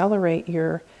accelerate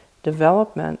your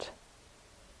development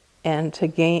and to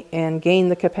gain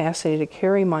the capacity to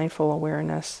carry mindful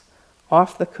awareness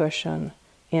off the cushion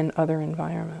in other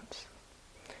environments.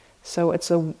 So it's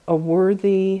a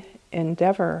worthy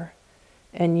endeavor,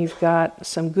 and you've got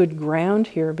some good ground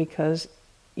here because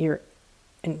you're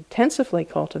intensively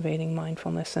cultivating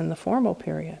mindfulness in the formal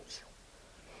periods.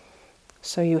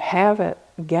 So you have it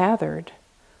gathered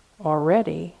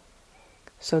already.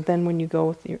 So then when you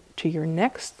go to your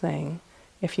next thing,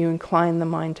 if you incline the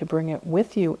mind to bring it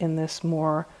with you in this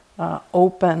more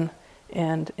open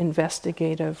and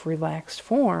investigative, relaxed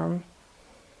form,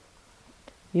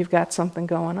 you've got something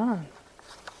going on.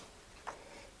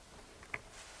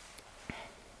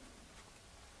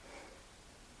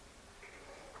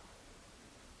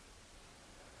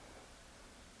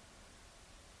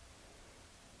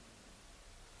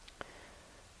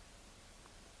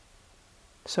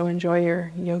 So enjoy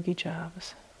your yogi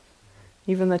jobs,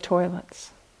 even the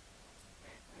toilets.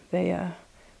 They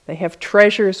have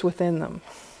treasures within them.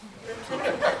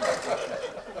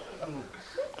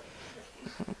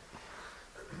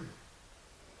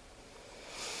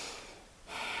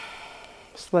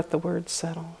 Just let the words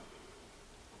settle.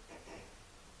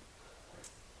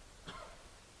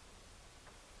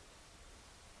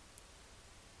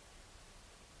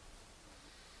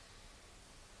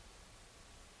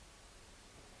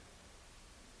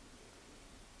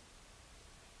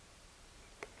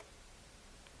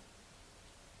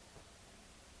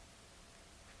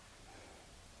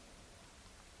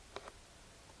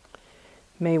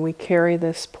 May we carry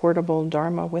this portable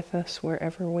Dharma with us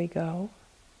wherever we go,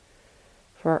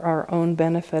 for our own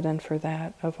benefit and for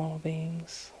that of all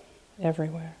beings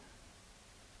everywhere.